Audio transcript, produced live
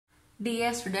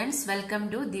Dear students, welcome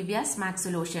to Divya's Math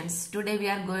Solutions. Today we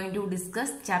are going to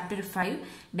discuss Chapter 5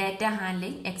 Data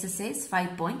Handling Exercise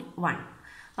 5.1.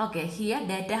 Okay, here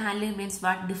data handling means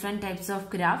what? Different types of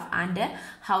graph and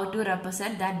how to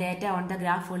represent that data on the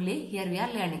graph only. Here we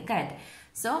are learning, correct?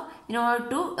 So, in order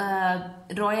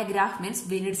to draw a graph means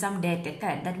we need some data,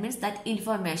 correct? That means that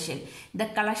information, the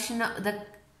collection of the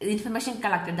information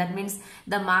collected, that means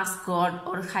the mark scored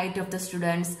or height of the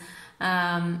students,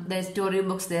 the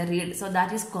storybooks they read. So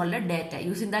that is called a data.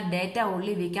 Using that data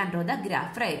only we can draw the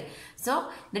graph, right? So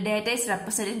the data is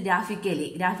represented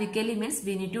graphically. Graphically means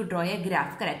we need to draw a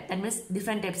graph, correct? That means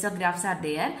different types of graphs are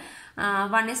there.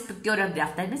 One is pictorial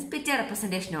graph. That means picture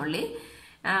representation only.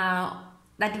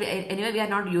 Anyway we are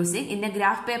not using. In the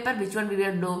graph paper, which one we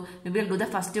will do? We will do the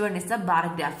first one is the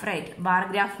bar graph, right? Bar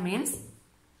graph means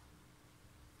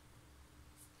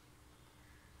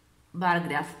bar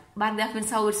graph. Bar graph means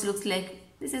how it looks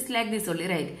like. This is like this only,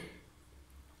 right?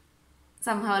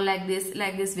 Somehow like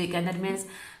this we can. That means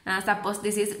suppose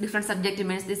this is different subject,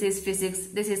 means this is physics,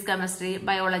 this is chemistry,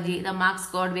 biology. The mark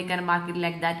scored we can mark it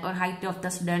like that, or height of the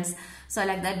students. So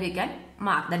like that we can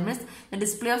mark. That means the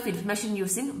display of information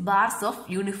using bars of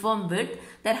uniform width,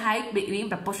 their height being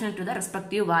proportional to the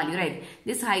respective value, right?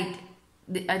 This height,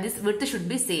 this width should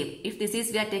be same. If this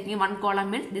is we are taking one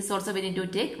column, means this also we need to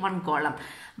take one column.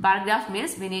 Bar graph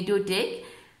means we need to take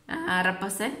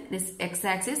represent this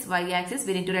x-axis, y-axis.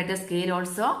 We need to write a scale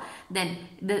also. Then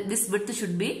this width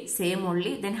should be same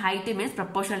only. Then height means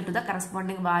proportional to the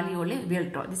corresponding value only we will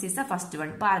draw. This is the first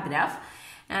one, bar graph.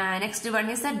 Next one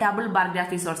is a double bar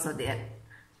graph is also there.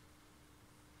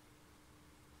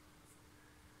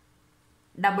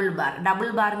 Double bar.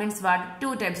 Double bar means what?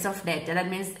 Two types of data. That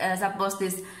means suppose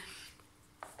this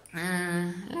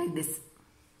like this.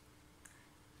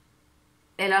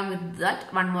 Along with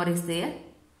that one more is there.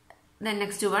 Then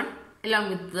next one along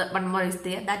with the one more is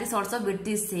there. That is also width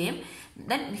is same.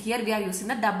 Then here we are using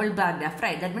the double bar graph,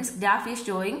 right? That means graph is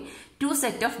showing two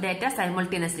set of data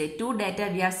simultaneously. Two data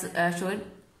we are showing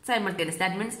simultaneously.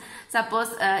 That means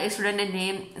suppose a student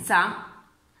name Sam.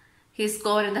 His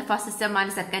score in the first system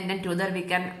and second and together we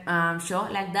can show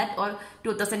like that, or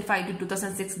 2005 to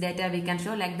 2006 data we can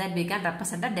show like that. We can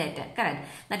represent the data, correct?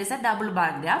 That is a double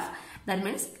bar graph. That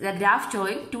means the graph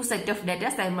showing two set of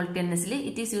data simultaneously.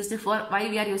 It is used for, why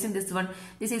we are using this one?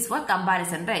 This is for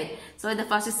comparison, right? So in the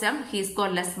first sum he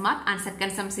scored less mark and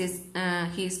second sum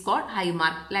he scored high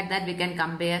mark. Like that we can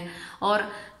compare. Or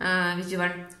which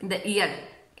one? In the year.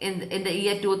 In the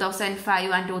year 2005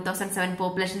 and 2007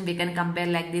 population we can compare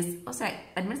like this. Oh, sorry.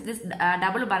 That means this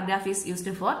double bar graph is used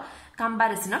for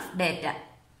comparison of data.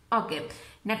 Okay.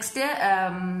 Next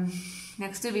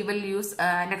we will use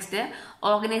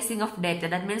organizing of data.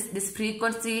 That means this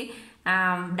frequency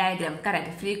diagram,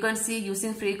 correct? Frequency,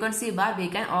 using frequency bar we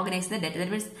can organize the data.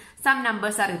 That means some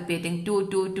numbers are repeating, 2,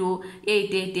 2, 2,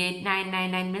 8, 8, 8, 9,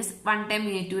 9, 9 means one time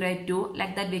we need to write 2.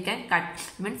 Like that we can cut.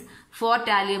 Means 4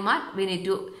 tally mark we need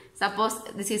to, suppose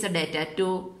this is a data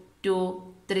 2,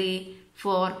 2, 3,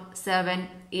 4, 7,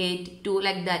 8, 2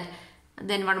 like that.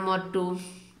 Then one more 2,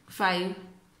 5,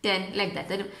 10 like that.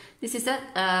 Then this is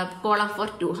a column for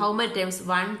 2. How many times?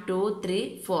 1, 2,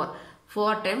 3, 4.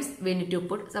 4 times we need to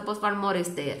put. Suppose one more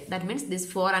is there. That means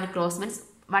this 4 and cross means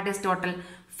what is total?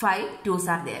 5 2's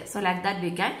are there. So like that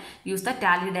we can use the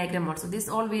tally diagram also. This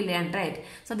all we learned, right?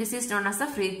 So this is known as the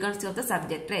frequency of the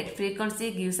subject, right?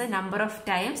 Frequency gives a number of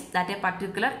times that a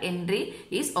particular entry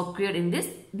is occurred in this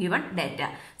given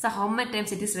data. So how many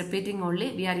times it is repeating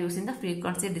only, we are using the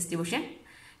frequency distribution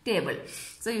table.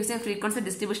 So using frequency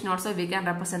distribution also we can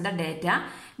represent the data.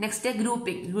 Next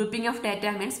grouping. Grouping of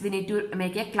data means we need to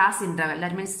make a class interval.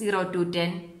 That means 0 to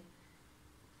 10,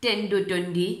 10 to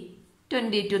 20,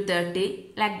 20 to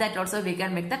 30. Like that also we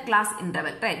can make the class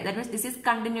interval, right? That means this is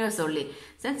continuous only.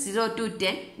 Since 0 to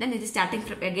 10, then it is starting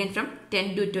from, again from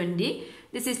 10 to 20.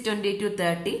 This is 20 to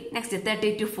 30. Next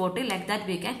 30 to 40. Like that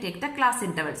we can take the class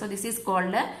interval. So this is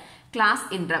called a class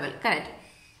interval, correct?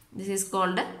 This is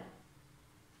called a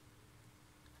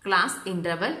class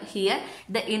interval. Here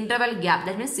the interval gap,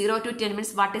 that means 0 to 10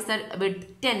 means what is the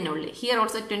width? 10 only. Here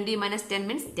also 20 minus 10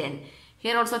 means 10.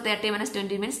 Here also 30 minus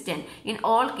 20 means 10. In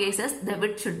all cases the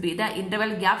width should be, the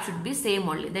interval gap should be same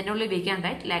only. Then only we can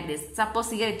write like this.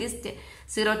 Suppose here it is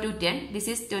 0 to 10. This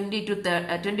is 20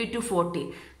 to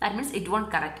 40. That means it won't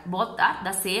correct. Both are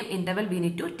the same interval we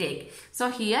need to take.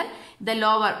 So here the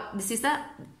lower, this is the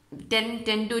 10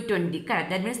 to 20, correct?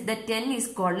 That means the 10 is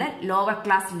called a lower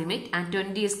class limit and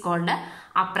 20 is called a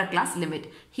upper class limit.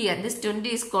 Here this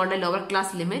 20 is called a lower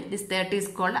class limit, this 30 is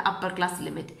called a upper class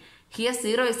limit. Here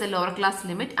 0 is the lower class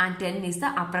limit and 10 is the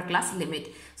upper class limit.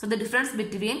 So the difference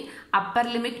between upper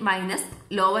limit minus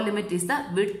lower limit is the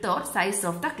width or size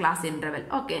of the class interval.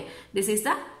 Okay, this is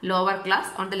the lower class.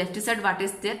 On the left side what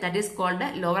is there? That is called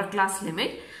the lower class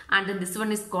limit, and then this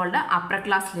one is called the upper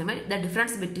class limit. The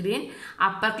difference between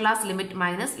upper class limit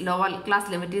minus lower class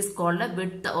limit is called the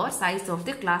width or size of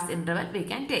the class interval we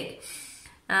can take.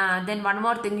 Then one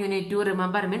more thing you need to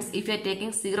remember means if you are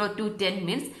taking 0 to 10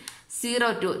 means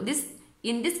 0 to this,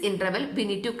 in this interval we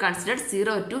need to consider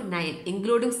 0 to 9,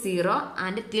 including 0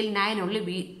 and till 9 only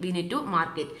we need to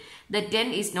mark it. The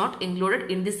 10 is not included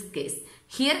in this case.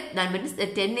 Here that means the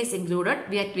 10 is included,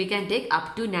 we can take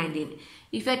up to 19.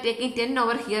 If you are taking 10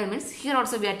 over here means here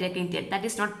also we are taking 10. That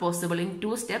is not possible. In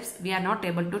 2 steps we are not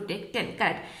able to take 10.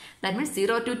 Correct. That means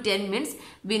 0 to 10 means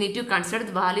we need to consider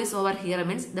the values over here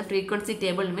means the frequency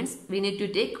table means we need to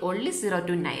take only 0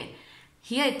 to 9.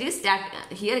 Here it is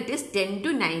 10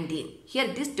 to 19. Here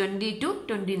it is 20 to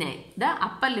 29. The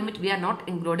upper limit we are not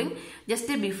including. Just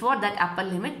before that upper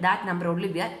limit, that number only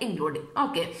we are including.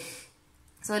 Okay.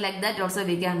 So like that also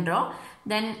we can draw.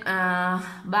 Then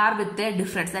bar with the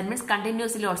difference. That means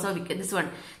continuously also we can, this one.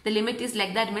 The limit is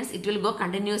like that means it will go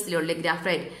continuously only graph,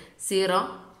 right?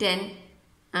 0, 10,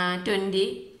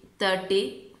 20,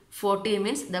 30, 40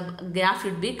 means the graph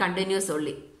should be continuous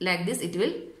only. Like this it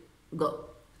will go.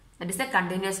 That is a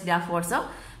continuous graph also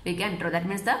we can draw. That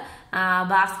means the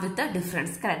bars with the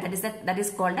difference. Correct. That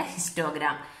is called a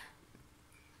histogram.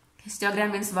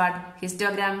 Histogram means what?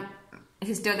 Histogram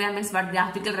means what?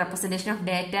 Graphical representation of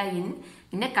data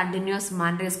in a continuous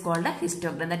manner is called a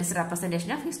histogram. That is representation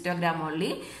of histogram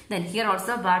only. Then here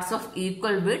also bars of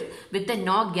equal width with a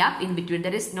no gap in between.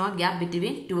 There is no gap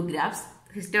between two graphs.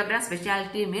 Histogram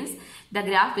speciality means the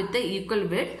graph with the equal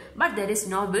width, but there is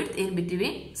no width in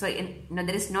between. So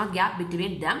there is no gap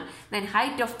between them. Then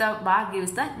height of the bar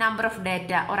gives the number of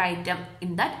data or item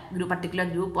in that particular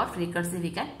group or frequency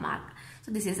we can mark.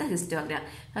 So this is a histogram.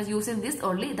 As using this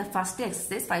only the first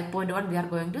exercise 5.1 we are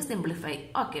going to simplify.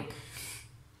 Okay.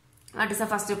 What is the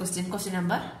first question? Question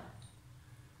number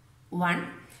 1.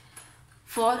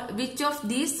 For which of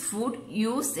these food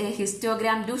use a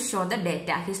histogram to show the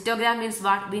data? Histogram means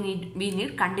what? We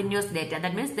need continuous data.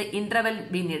 That means the interval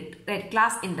we need, right?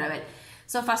 Class interval.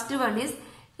 So first one is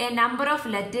a number of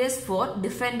letters for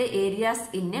different areas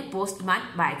in a postman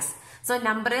box. So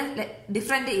number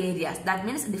different areas. That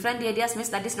means different areas means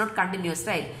that is not continuous,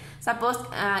 right? Suppose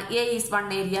A is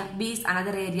one area, B is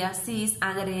another area, C is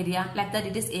another area. Like that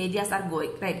it is areas are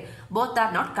going, right? Both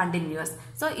are not continuous.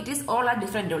 So it is all are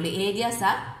different only. Areas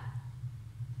are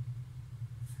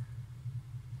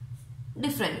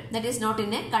different. That is not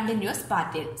in a continuous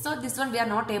pattern. So this one we are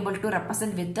not able to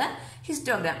represent with the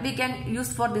histogram. We can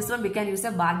use for this one, we can use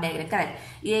a bar diagram. Correct.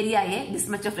 Area A, this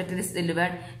much of letter is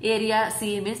delivered. Area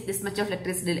C means this much of letter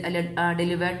is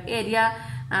delivered. Area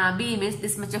B means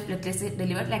this much of letter is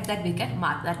delivered. Like that we can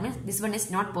mark. That means this one is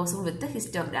not possible with the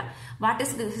histogram. What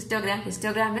is the histogram?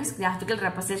 Histogram means graphical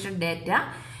representation data.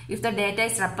 If the data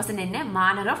is represented in a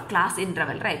manner of class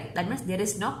interval, right? That means there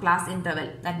is no class interval.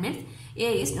 That means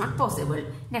A is not possible.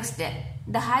 Next,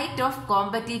 the height of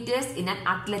competitors in an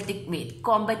athletic meet.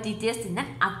 Competitors in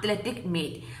an athletic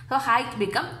meet. So height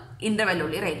become interval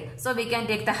only, right? So we can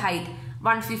take the height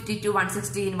 150 to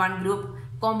 160 in one group.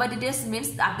 Competitors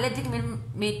means athletic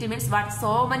meet means what?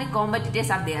 So many competitors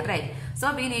are there, right?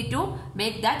 So we need to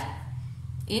make that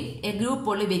in a group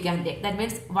only we can take. That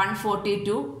means 140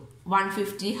 to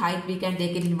 150 height we can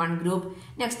take it in one group.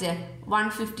 Next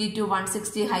 150 to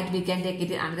 160 height we can take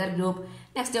it in another group.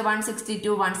 Next 160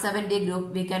 to 170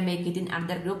 group we can make it in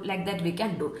another group. Like that we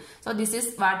can do. So this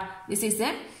is what? This is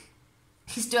a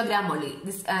histogram only.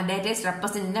 This data is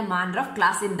represented in a manner of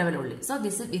class interval only. So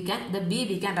this is we can, the B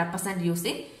we can represent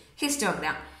using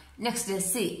histogram. Next is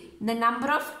C. The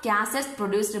number of cassettes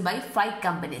produced by 5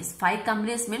 companies. 5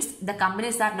 companies means the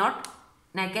companies are not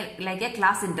like a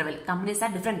class interval. Companies are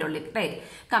different only, right?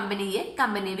 Company A,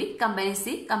 Company B, Company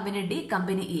C, Company D,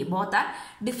 Company E. Both are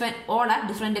different, all are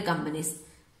different companies.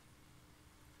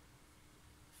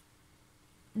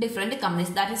 Different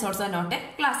companies. That is also not a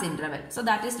class interval. So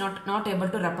that is not able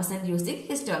to represent using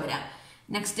histogram.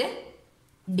 Next,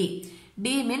 D.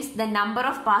 D means the number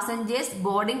of passengers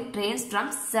boarding trains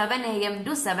from 7 a.m.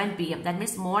 to 7 p.m. That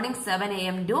means morning 7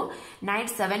 a.m. to night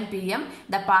 7 p.m.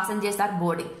 the passengers are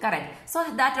boarding. Correct. So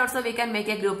that also we can make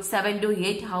a group. 7 to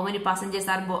 8 how many passengers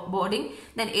are boarding.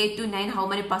 Then 8 to 9 how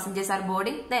many passengers are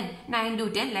boarding. Then 9 to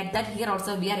 10 like that. Here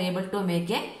also we are able to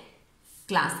make a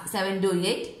class. 7 to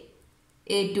 8,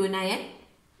 8 to 9,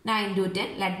 9 to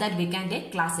 10, like that we can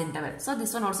take class interval. So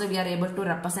this one also we are able to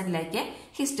represent like a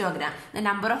histogram. The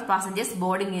number of passengers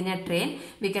boarding in a train,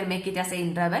 we can make it as an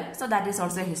interval. So that is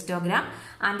also a histogram.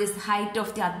 And this height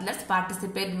of the athletes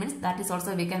participate means that is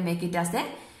also we can make it as a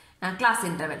class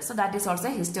interval. So that is also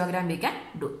a histogram we can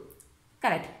do.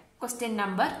 Correct. Question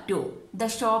number 2. The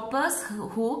shoppers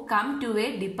who come to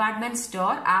a department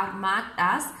store are marked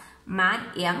as man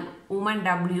M, woman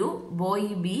W,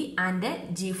 boy B and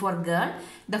G for girl.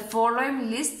 The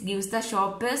following list gives the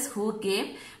shoppers who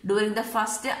came during the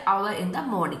first hour in the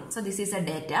morning. So this is a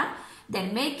data.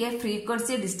 Then make a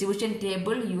frequency distribution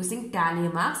table using tally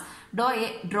marks.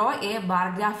 Draw a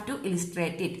bar graph to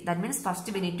illustrate it. That means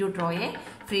first we need to draw a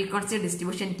frequency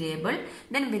distribution table.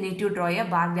 Then we need to draw a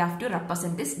bar graph to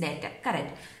represent this data.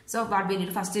 Correct. So what we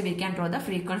need first we can draw the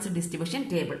frequency distribution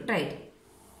table. Right.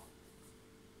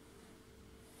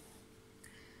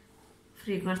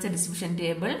 Frequency distribution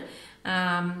table.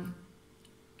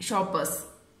 Shoppers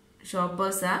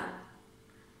are,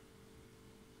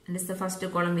 and this is the first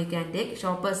column we can take.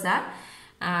 Shoppers are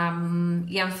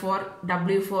M for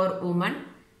W for woman,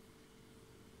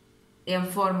 M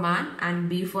for man and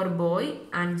B for boy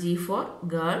and G for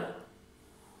girl.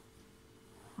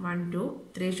 1, 2,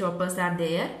 3 shoppers are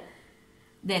there.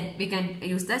 Then we can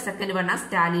use the second one as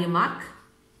tally mark.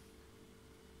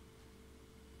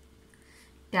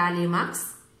 Tally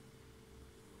marks.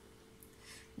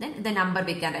 Then the number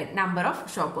we can write, number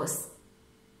of shoppers.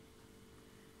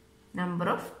 Number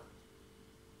of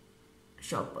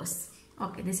shoppers.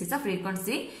 Okay, this is a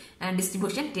frequency and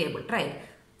distribution table, right?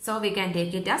 So we can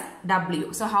take it as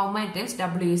W. So how many times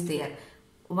W is there?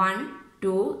 1,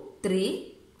 2,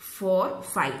 3, 4,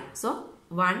 5. So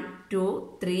 1,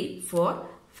 2, 3, 4,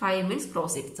 5 means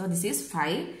close it. So this is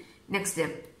 5. Next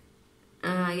step.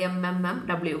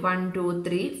 W. 1, 2,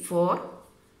 3, 4,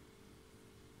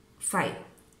 5.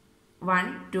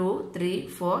 1, 2, 3,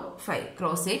 4, 5.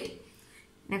 Cross it.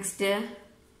 Next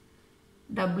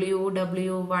W,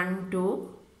 1, 2,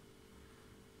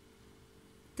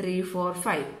 3, 4,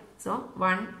 5. So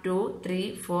 1, 2,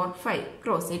 3, 4, 5.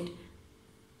 Cross it.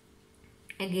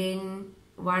 Again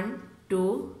 1,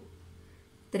 2,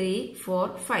 3,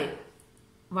 4, 5.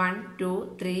 1,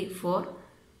 2, 3, 4,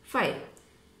 5.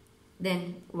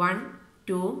 Then 1,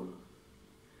 2,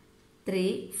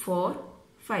 3, 4,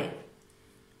 5.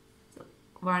 So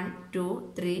 1,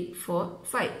 2, 3, 4,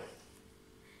 5.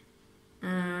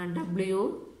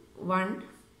 W 1,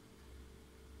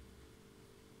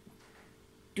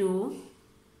 2.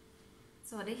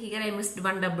 Sorry, here I missed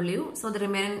one W. So the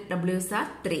remaining W's are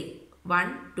 3.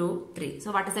 1, 2, 3.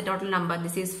 So what is the total number?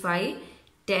 This is 5,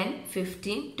 10,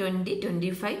 15, 20,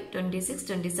 25, 26,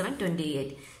 27,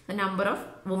 28. The number of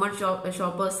women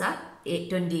shoppers are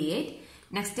 28.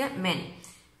 Next men.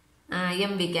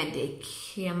 M we can take.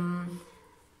 M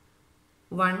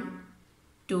 1,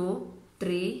 2,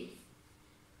 3,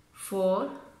 4,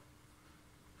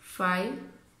 5.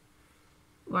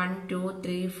 1, 2,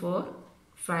 3, 4,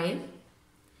 5.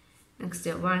 Next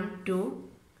 1, 2,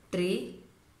 3,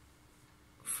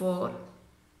 4,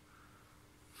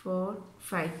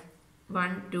 5.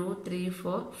 1, 2, 3,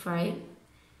 4, 5.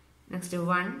 Next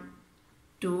 1,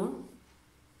 2,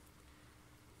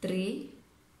 3,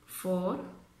 4,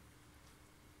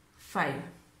 5.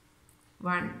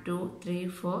 1, 2, 3,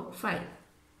 4, 5.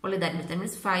 Only that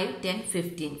means 5, 10,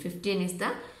 15. 15 is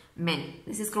the men.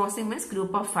 This is crossing means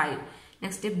group of 5.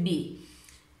 Next B.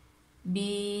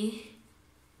 B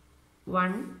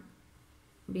 1,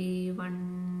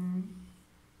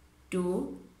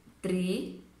 2,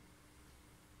 3,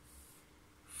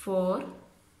 4,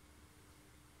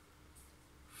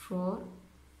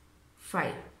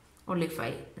 5. Only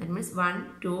 5. That means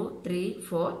 1, 2, 3,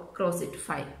 4. Cross it.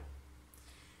 5.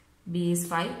 B is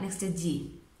 5. Next is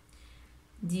G.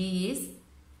 G is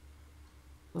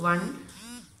 1,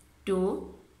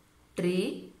 2,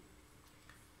 3,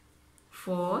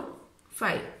 4,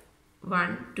 5.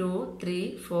 1, 2,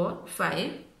 3, 4,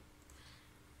 5.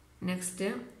 Next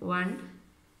 1,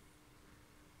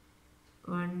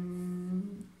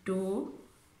 2,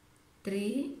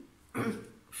 3,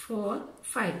 4,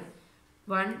 5.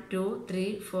 1, 2,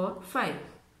 3, 4, 5.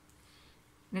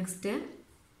 Next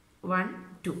 1,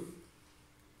 2.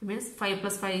 Means 5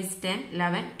 plus 5 is 10,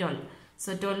 11, 12.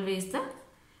 So 12 is the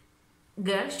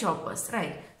girl shoppers,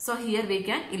 right? So here we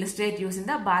can illustrate using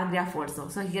the bar graph also.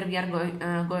 So here we are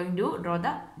going to draw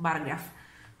the bar graph.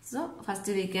 So first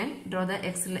we can draw the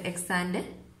x and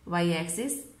y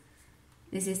axis.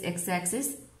 This is x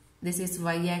axis. This is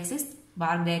y axis.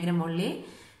 Bar diagram only.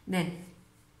 Then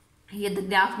here the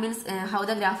graph means how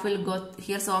the graph will go.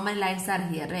 Here so many lines are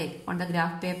here, right? On the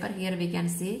graph paper here we can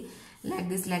see like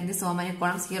this, so many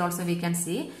columns. Here also we can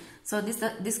see. So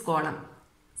this column,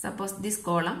 suppose this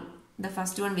column, the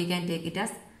first one we can take it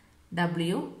as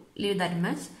W, leave that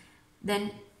much.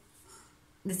 Then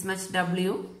this much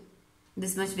W,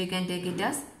 this much we can take it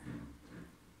as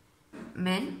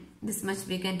men, this much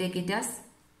we can take it as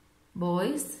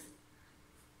boys,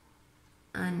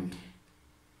 and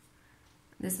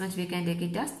this much we can take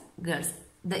it as girls.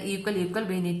 The equal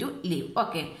we need to leave.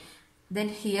 Okay. Then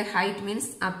here height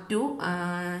means up to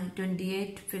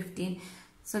 28, 15.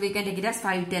 So we can take it as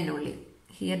 5, 10 only.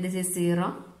 Here this is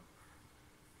 0,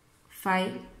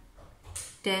 5,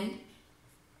 10,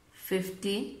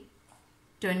 15,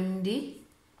 20,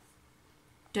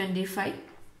 25,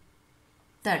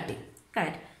 30.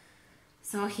 Correct.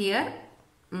 So here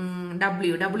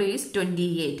W is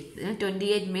 28.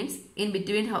 28 means in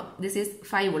between, this is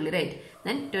 5 only, right?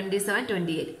 Then 27,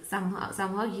 28.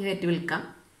 Somehow here it will come.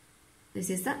 This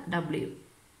is the W.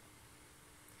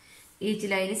 Each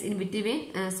line is in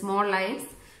between small lines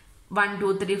 1,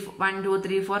 2,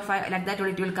 3, 4, 5, like that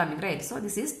only it will come in, right? So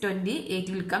this is 28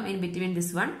 will come in between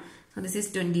this one. So this is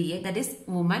 28, that is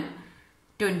woman,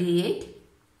 28.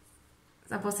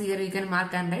 Suppose here we can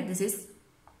mark and write this is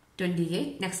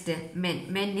 28. Next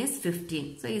men is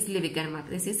 15. So easily we can mark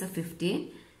this is a 15.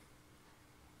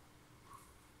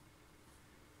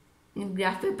 In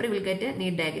graph paper we will get a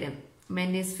neat diagram.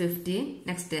 Men is 15.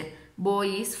 Next boy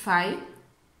is 5.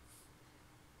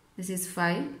 This is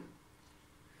 5.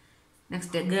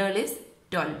 Next girl is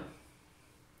 12.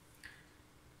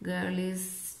 Girl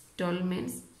is 12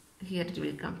 means here it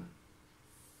will come.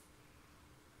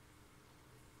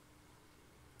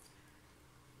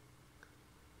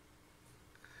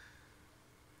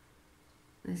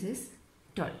 This is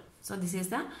 12. So this is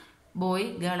the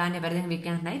boy, girl and everything we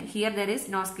can write. Here there is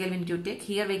no scale we need to take.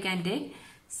 Here we can take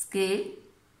scale,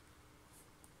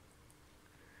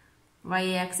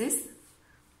 y-axis,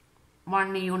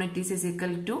 1 unit is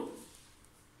equal to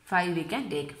 5 we can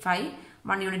take. 5,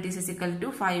 1 unit is equal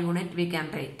to 5 unit we can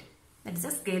write. That is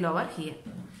a scale over here.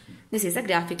 This is a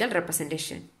graphical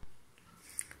representation.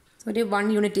 So 1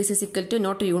 unit is equal to,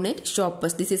 not unit,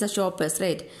 shoppers. This is a shoppers,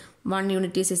 right? 1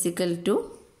 unit is equal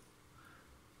to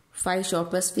 5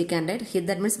 shoppers we can write. Here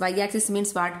that means y-axis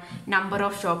means what? Number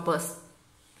of shoppers.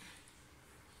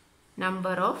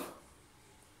 Number of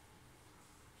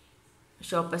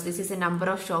shoppers. This is a number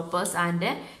of shoppers and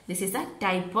this is a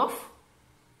type of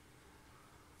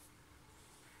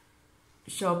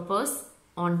shoppers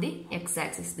on the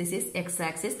x-axis. This is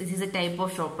x-axis. This is a type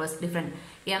of shoppers. Different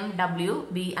M, W,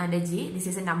 B and G. This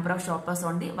is a number of shoppers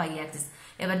on the y-axis.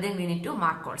 Everything we need to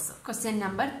mark also. Question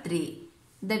number 3.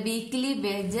 The weekly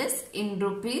wages in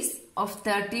rupees of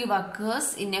 30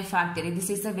 workers in a factory. This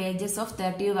is the wages of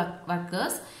 30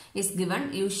 workers is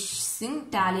given using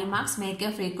tally marks. Make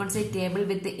a frequency table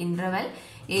with the interval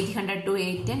 800 to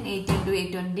 810, 810 to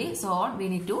 820. So on we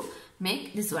need to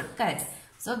make this one. Correct.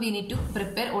 So we need to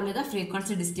prepare only the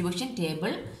frequency distribution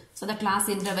table. So the class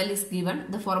interval is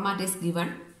given. The format is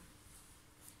given.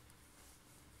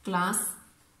 Class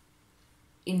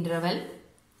interval.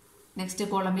 Next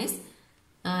column is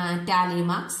tally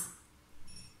marks.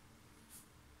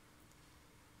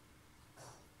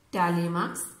 Tally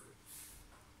marks.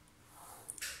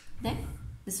 Then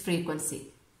this frequency.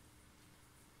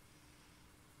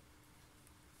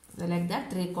 So like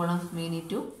that 3 columns we need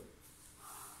to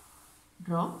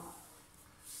draw.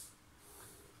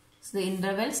 So the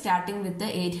interval starting with the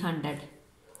 800.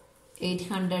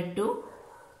 800 to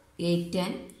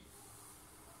 810.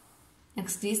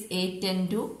 Next is 810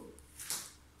 to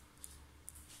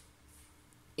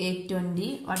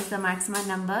 820. What is the maximum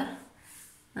number?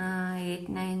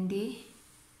 890.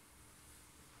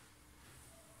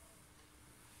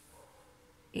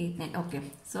 89. Okay.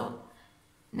 So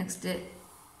next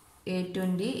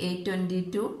 820,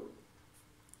 822,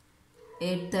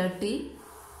 830,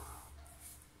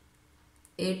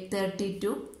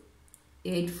 832,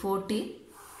 840,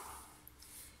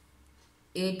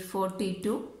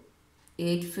 842,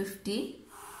 850,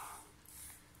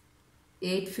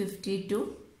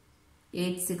 852,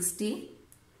 860,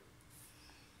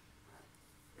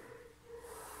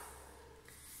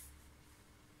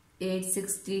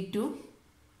 862,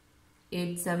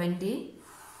 870,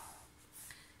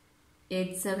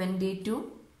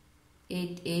 872,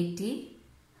 880,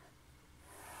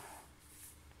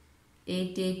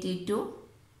 882,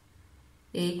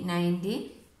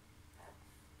 890,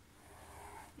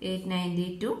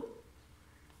 892,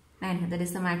 900. That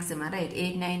is the maximum, right?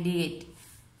 898.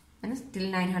 And still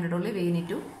 900 only we need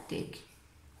to take.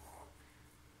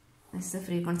 This is the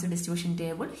frequency distribution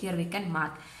table. Here we can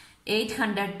mark.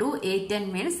 800 to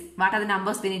 810 means what are the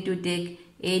numbers we need to take?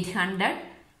 800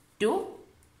 to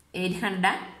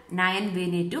 809 we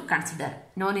need to consider.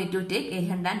 No need to take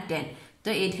 810. So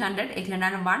 800,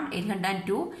 801,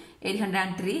 802,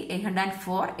 803,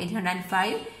 804,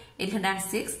 805,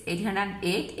 806,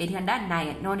 808,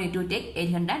 809. No need to take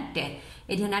 810.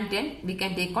 810 we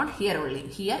can take on here only.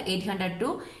 Here 800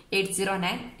 to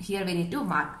 809. Here we need to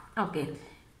mark. Okay.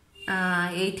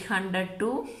 800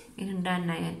 to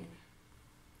 809.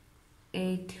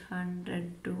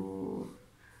 800 to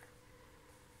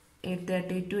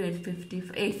 830 to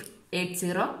 855.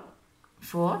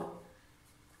 804.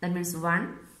 That means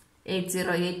 1.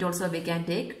 808 also we can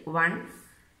take 1.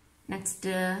 Next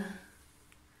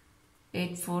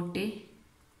 840.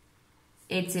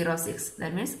 806.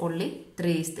 That means only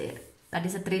 3 is there. That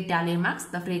is the 3 tally marks.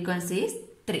 The frequency is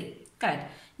 3.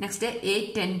 Correct. Next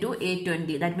 810 to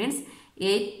 820. That means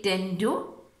 810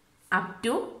 to up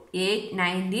to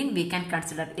 819 we can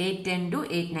consider. 810 to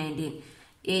 819.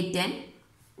 810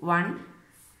 1.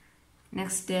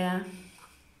 Next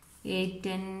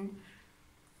 810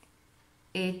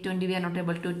 820 we are not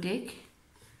able to take.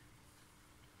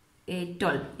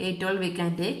 812. 812 we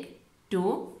can take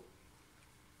 2.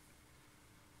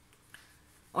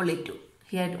 Only 2.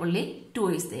 Here only 2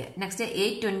 is there. Next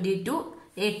 820 to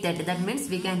 830. That means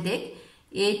we can take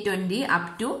 820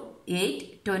 up to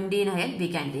 829 we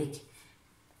can take.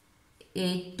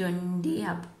 820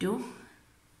 up to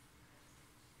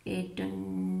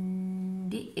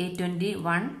 820,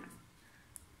 821,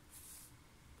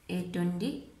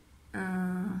 820,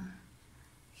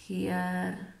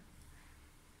 here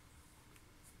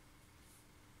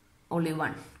only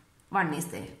 1 is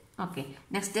there. Okay.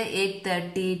 Next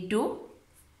 830 to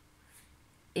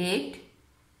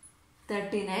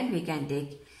 839 we can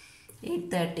take.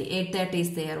 830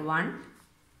 is there 1.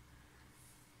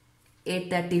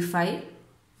 835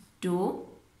 2.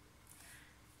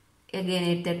 Again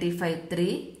 835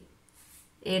 3.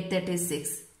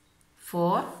 836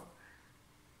 4.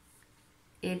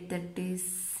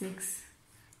 836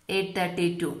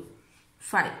 832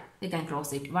 5. We can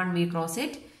cross it. 1 we cross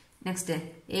it. Next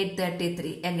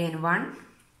 833 again 1.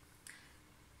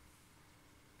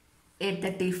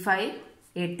 835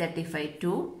 835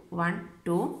 2. 1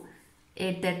 2.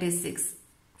 836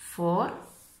 4.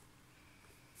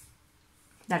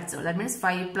 That's all. That means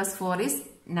 5 plus 4 is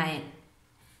 9.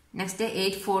 Next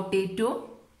 842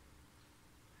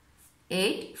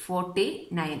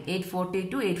 849.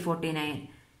 842 849.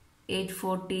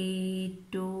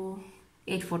 842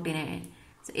 849.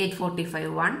 So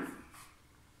 845 1.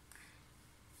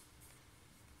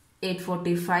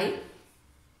 845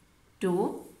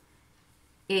 2.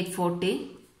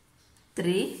 840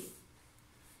 3.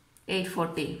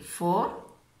 844.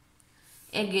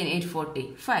 Again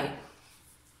 845.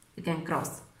 You can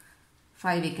cross.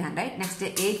 5 we can write. Next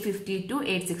 850 to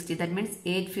 860. That means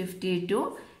 850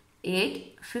 to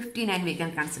 859 we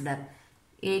can consider.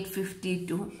 850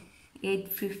 to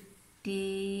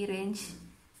 850 range.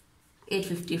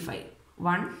 855.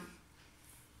 1.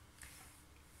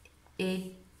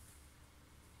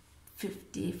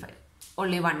 855.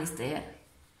 Only 1 is there.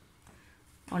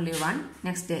 Only 1.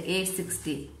 Next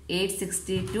 860.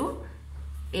 860 to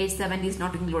 870 is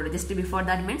not included. Just before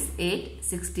that means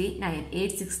 869.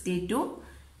 860 to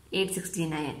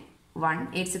 869. 1.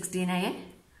 869.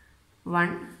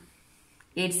 1.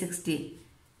 860.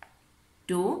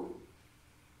 2.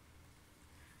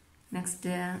 Next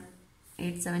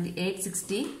 870.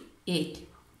 868.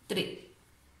 3.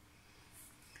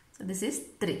 So this is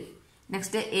 3.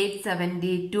 Next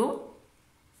 872.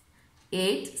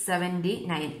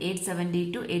 879.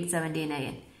 870 to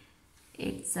 879.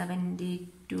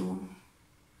 872,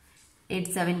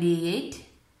 878,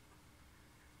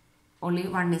 only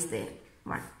 1 is there,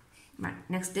 1.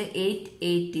 Next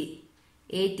 880,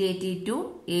 880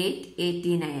 to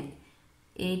 889,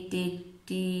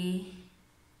 880,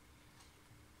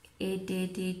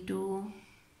 880 to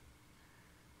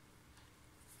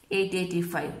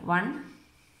 885, 1,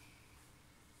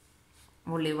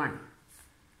 only 1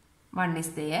 is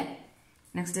there.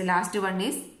 Next the last one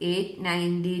is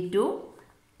 890 to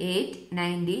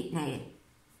 899.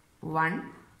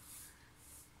 1,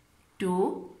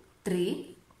 2,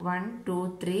 3, 1,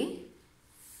 2, 3,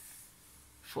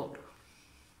 4.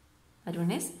 That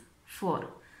one is 4.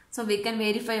 So we can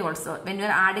verify also. When we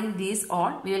are adding these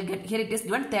all, we will get, here it is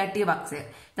given 30 marks here.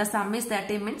 The sum is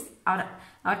 30 means our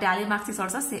tally marks is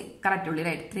also correct only,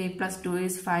 right? 3 plus 2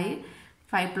 is 5.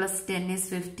 5 plus 10 is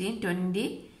 15,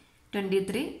 20,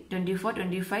 23, 24,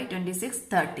 25, 26,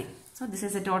 30. So this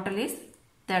is a total is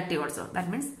 30 also. That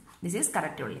means this is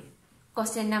correct only.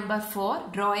 Question number 4.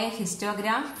 Draw a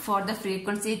histogram for the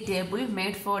frequency table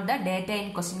made for the data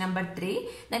in question number 3.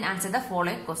 Then answer the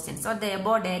following questions. So the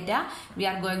above data we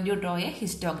are going to draw a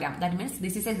histogram. That means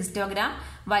this is a histogram.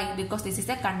 Why? Because this is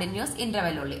a continuous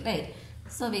interval only. Right.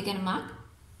 So we can mark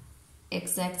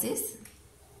x-axis,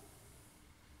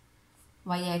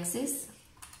 y-axis,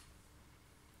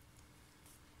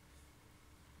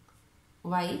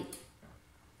 y,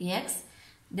 x.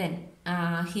 Then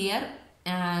here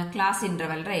class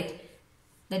interval, right?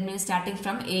 That means starting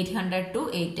from 800 to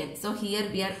 810. So here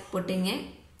we are putting a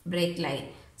break line.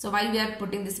 So why we are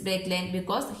putting this break line?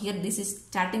 Because here this is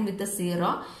starting with the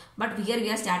 0, but here we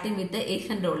are starting with the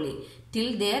 800 only.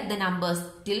 Till there the numbers,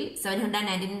 till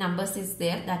 719 numbers is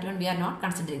there, that one we are not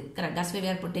considering. Correct. That's why we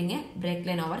are putting a break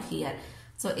line over here.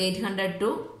 So 800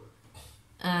 to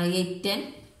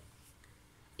 810,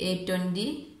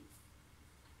 820,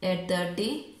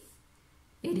 830,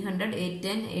 800,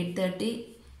 810,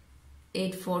 830,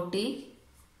 840,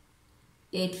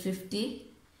 850,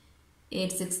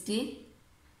 860,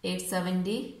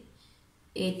 870,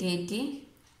 880,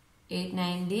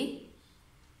 890,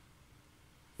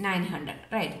 900.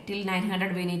 Right, till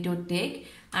 900 we need to take,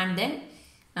 and then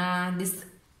this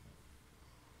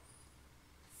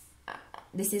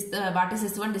is what is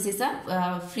this one? This is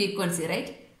a frequency,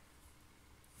 right?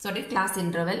 Sorry, class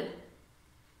interval.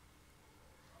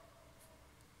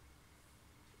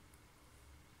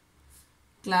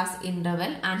 Class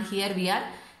interval, and here we are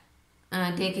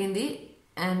taking the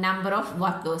number of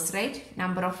workers, right?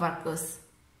 Number of workers.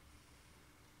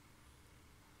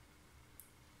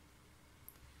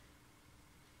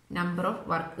 Number of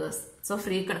workers. So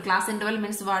frequent class interval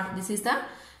means what? This is the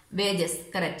wages,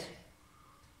 correct?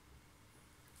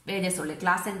 Wages only.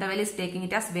 Class interval is taking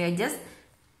it as wages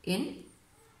in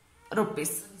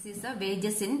rupees. This is the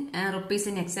wages in rupees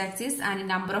in x-axis and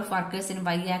number of workers in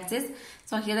y-axis.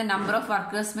 So here the number of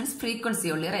workers means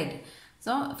frequency only, right?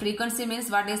 So frequency means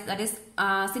what is that? Is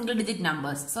single digit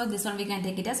numbers. So this one we can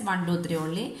take it as 1, 2, 3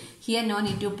 only. Here no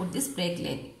need to put this break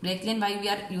line. Break line why we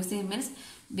are using means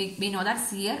we know that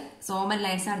here so many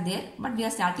lines are there, but we are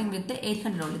starting with the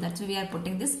 800 only. That's why we are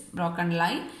putting this broken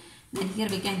line. Then here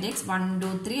we can take 1,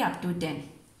 2, 3 up to 10.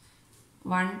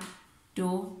 1,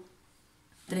 2,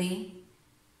 3,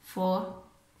 4,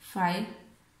 5,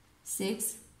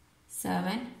 6,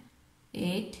 7,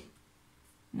 8,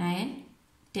 9,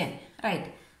 10.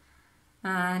 Right.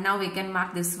 Now we can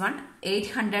mark this one.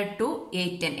 800 to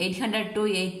 810. 800 to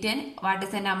 810. What is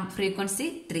the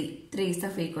frequency? 3. 3 is the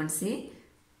frequency.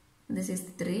 This is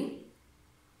 3.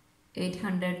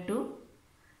 800 to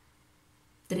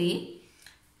 3.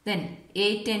 Then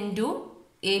 810 to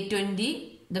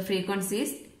 820. The frequency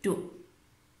is 2.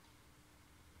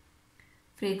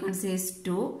 Frequency is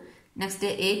 2. Next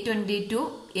 820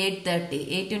 to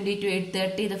 830. 820 to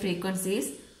 830 the frequency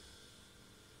is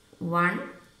 1.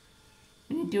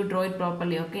 We need to draw it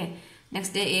properly, okay.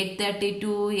 Next 830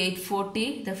 to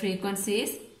 840 the frequency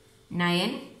is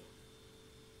 9.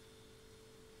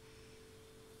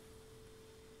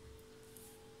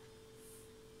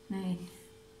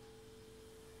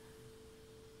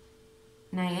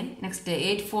 9. Next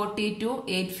 840 to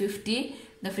 850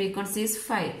 the frequency is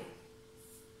 5.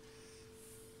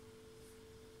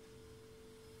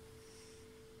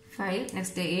 5.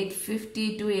 Next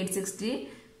 850 to 860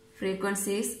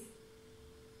 frequency is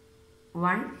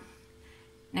 1.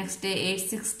 Next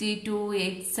 860 to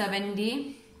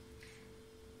 870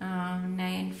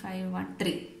 951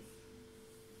 3.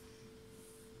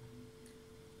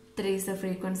 3 is the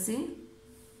frequency.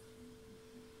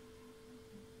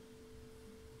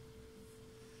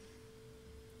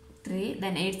 3.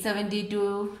 Then 870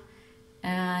 to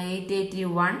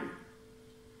 881.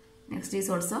 Next is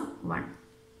also 1.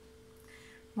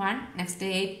 1. Next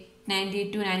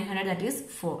 890 to 900 that is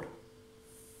 4.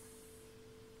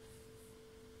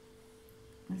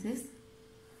 This is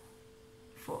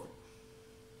 4.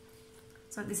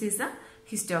 So this is the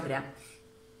histogram.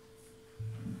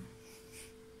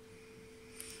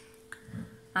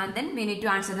 And then we need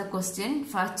to answer the question.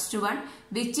 First one,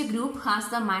 which group has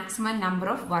the maximum number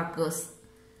of workers?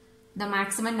 The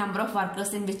maximum number of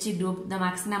workers in which group? The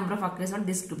maximum number of workers on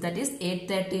this group, that is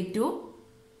 830 to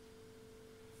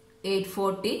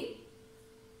 840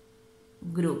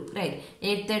 group, right?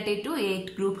 830 to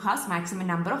 8 group has maximum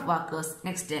number of workers.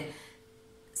 Next,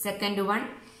 second one,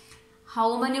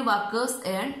 how many workers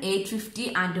earn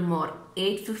 850 and more?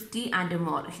 850 and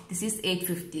more. This is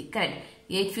 850, correct?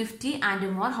 850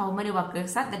 and more, how many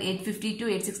workers are? That 850 to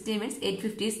 860 means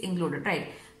 850 is included, right?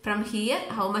 From here,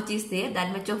 how much is there?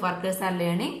 That much of workers are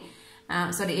earning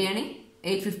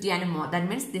 850 and more. That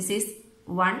means this is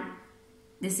 1,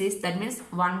 This is, that means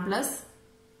 1 plus,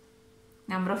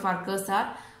 number of workers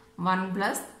are 1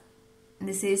 plus,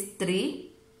 this is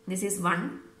 3, this is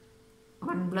 1,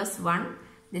 1 plus 1,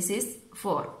 this is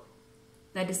 4.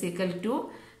 That is equal to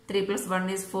 3 plus 1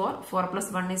 is 4, 4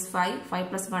 plus 1 is 5, 5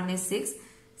 plus 1 is 6,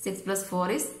 6 plus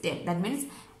 4 is 10. That means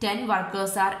 10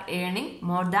 workers are earning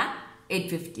more than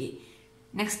 850.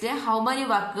 Next, how many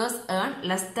workers earn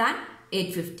less than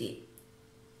 850?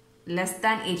 Less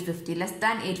than 850. Less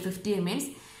than 850 means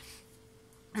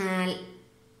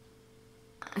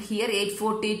here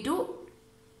 840 to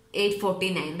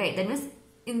 849, right? That means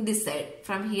in this side,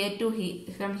 from here to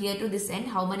this end,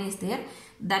 how many is there?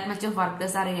 That much of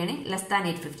workers are earning less than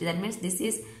 850. That means this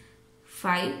is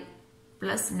 5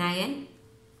 plus 9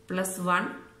 plus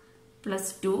 1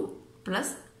 plus 2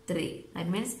 plus 3. That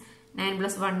means 9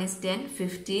 plus 1 is 10,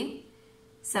 15,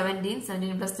 17,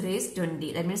 17 plus 3 is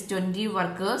 20. That means 20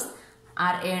 workers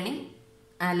are earning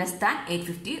less than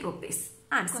 850 rupees.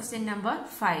 Answer. Question number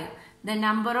 5. The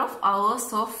number of hours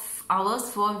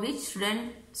for which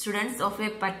students of a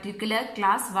particular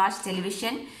class watch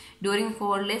television during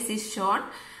holidays is shown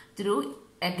through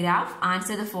a graph.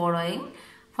 Answer the following.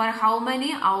 For how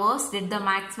many hours did the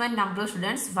maximum number of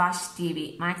students watch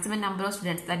TV? Maximum number of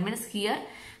students. That means here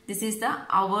this is the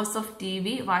hours of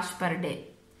TV watched per day.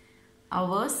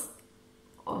 Hours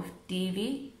of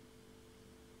TV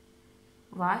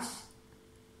watched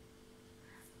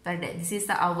per day. This is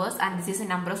the hours and this is the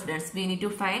number of students. We need to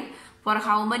find for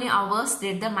how many hours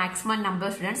did the maximum number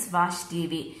of students watch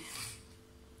TV.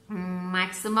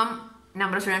 Maximum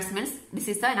number of students means this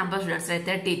is the number of students, right?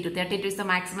 32. 32 is the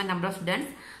maximum number of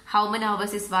students. How many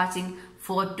hours is watching?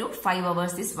 4 to 5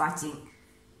 hours is watching.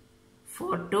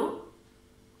 4 to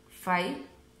 5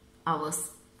 hours.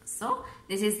 So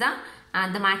this is the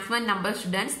maximum number of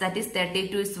students, that is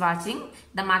 32 is watching.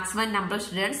 The maximum number of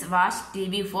students watch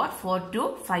TV for 4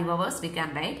 to 5 hours, we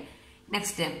can write.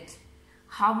 Next,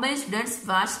 how many students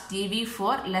watch TV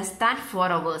for less than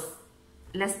 4 hours?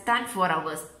 Less than 4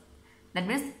 hours. That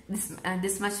means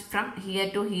this much from here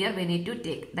to here we need to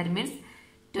take. That means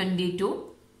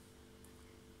 22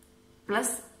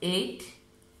 plus 8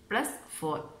 plus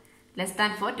 4. Less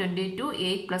than 4, 22,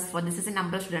 8 plus 4. This is the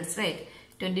number of students, right?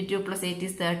 22 plus 8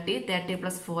 is 30. 30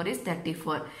 plus 4 is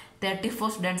 34.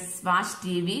 34 students watch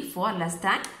TV for less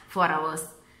than 4 hours.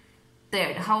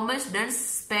 Third, how many students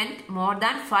spend more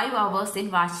than 5 hours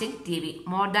in watching TV?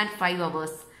 More than 5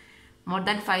 hours. More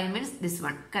than 5 means this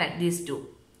one. Correct, these two.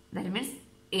 That means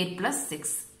 8 plus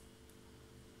 6.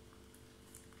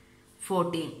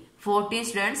 14. 14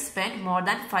 students spend more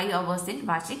than 5 hours in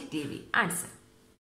watching TV. Answer.